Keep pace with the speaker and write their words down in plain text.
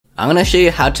I'm gonna show you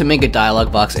how to make a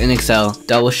dialog box in Excel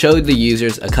that will show the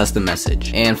users a custom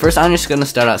message. And first I'm just gonna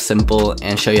start out simple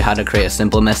and show you how to create a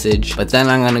simple message, but then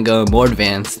I'm gonna go more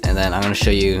advanced and then I'm gonna show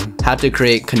you how to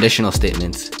create conditional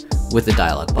statements with the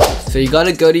dialog box. So you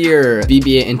gotta go to your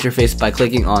VBA interface by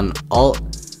clicking on Alt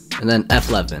and then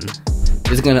F11.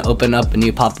 This is gonna open up a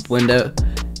new pop-up window.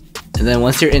 And then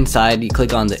once you're inside, you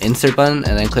click on the insert button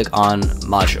and then click on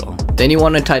module. Then you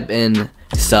want to type in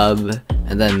sub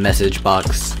and then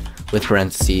MsgBox with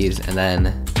parentheses, and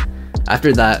then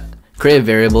after that create a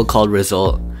variable called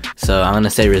result. So I'm going to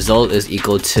say result is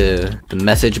equal to the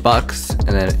MsgBox, and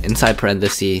then inside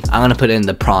parentheses I'm going to put in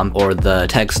the prompt or the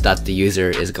text that the user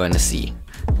is going to see,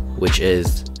 which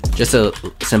is just a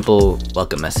simple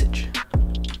welcome message.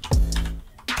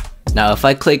 Now if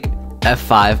I click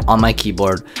F5 on my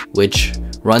keyboard, which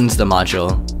runs the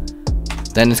module,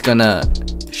 then it's gonna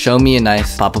show me a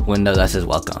nice pop-up window that says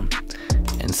welcome.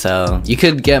 And so you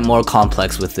could get more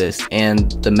complex with this,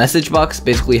 and the MsgBox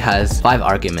basically has 5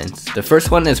 arguments. The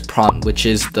first one is prompt, which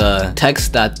is the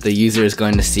text that the user is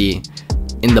going to see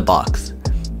in the box.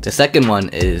 The second one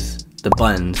is the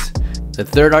buttons. The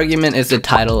third argument is the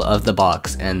title of the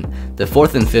box, and the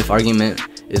fourth and fifth argument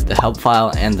is the help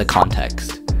file and the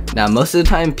context. Now most of the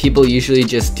time people usually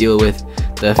just deal with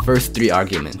the first 3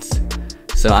 arguments.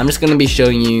 So I'm just going to be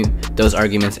showing you those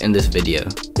arguments in this video.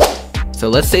 So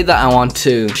let's say that I want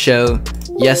to show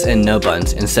yes and no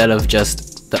buttons instead of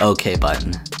just the OK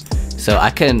button. So I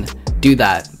can do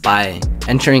that by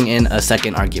entering in a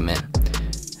second argument.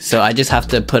 So I just have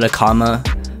to put a comma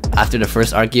after the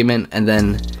first argument and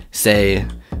then say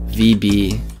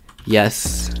VB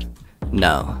yes,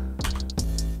 no.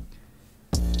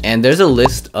 And there's a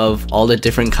list of all the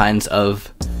different kinds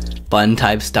of button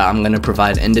types that I'm going to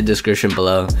provide in the description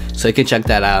below, so you can check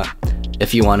that out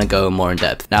if you want to go more in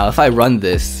depth. Now if I run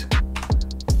this,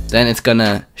 then it's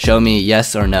gonna show me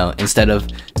yes or no instead of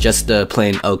just the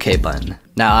plain OK button.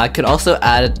 Now I could also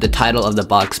add the title of the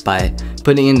box by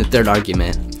putting in the third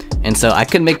argument, and so I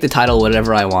could make the title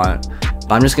whatever I want,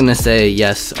 but I'm just gonna say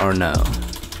yes or no.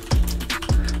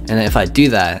 And then if I do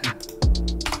that,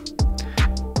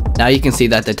 now you can see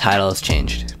that the title has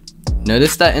changed.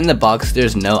 Notice that in the box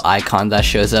there's no icon that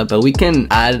shows up, but we can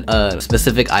add a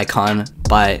specific icon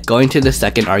by going to the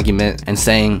second argument and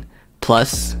saying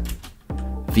plus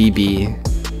VB,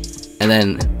 and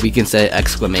then we can say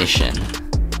exclamation.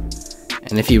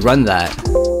 And if you run that,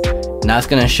 now it's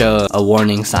going to show a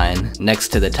warning sign next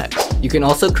to the text. You can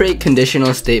also create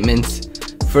conditional statements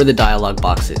for the dialog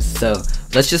boxes. So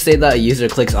let's just say that a user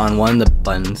clicks on one of the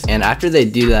buttons, and after they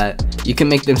do that, you can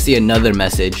make them see another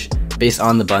message based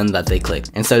on the button that they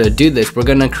clicked. And so to do this, we're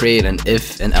gonna create an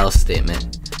if and else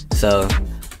statement. So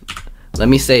let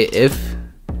me say if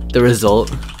the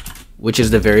result, which is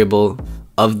the variable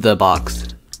of the box,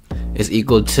 is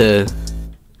equal to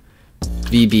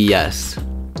VB yes,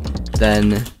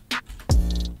 then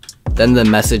the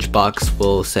message box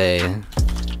will say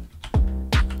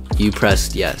you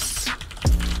pressed yes.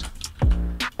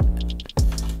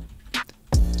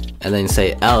 And then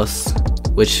say else,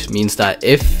 which means that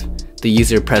if the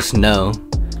user pressed no,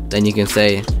 then you can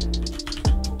say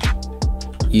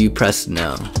you pressed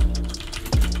no.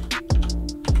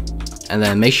 And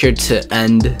then make sure to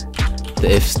end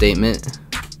the if statement.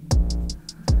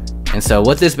 And so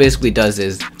what this basically does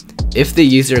is, if the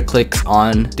user clicks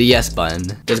on the yes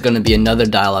button, there's going to be another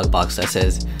dialog box that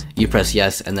says you press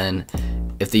yes, and then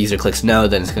if the user clicks no,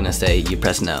 then it's going to say you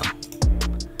press no.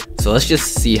 So let's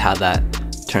just see how that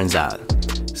turns out.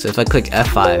 So if I click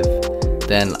F5,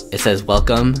 then it says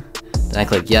welcome, then I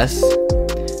click yes,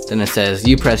 then it says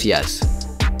you press yes,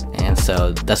 and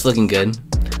so that's looking good.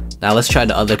 Now let's try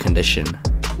the other condition.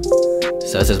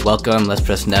 So it says welcome, let's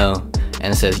press no,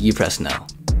 and it says you press no.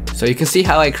 So you can see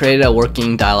how I created a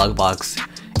working dialog box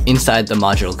inside the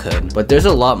module code, but there's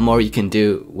a lot more you can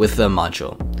do with the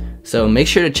module. So make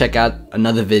sure to check out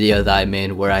another video that I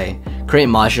made where I create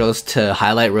modules to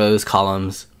highlight rows,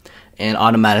 columns, and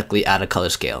automatically add a color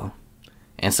scale.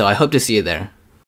 And so I hope to see you there.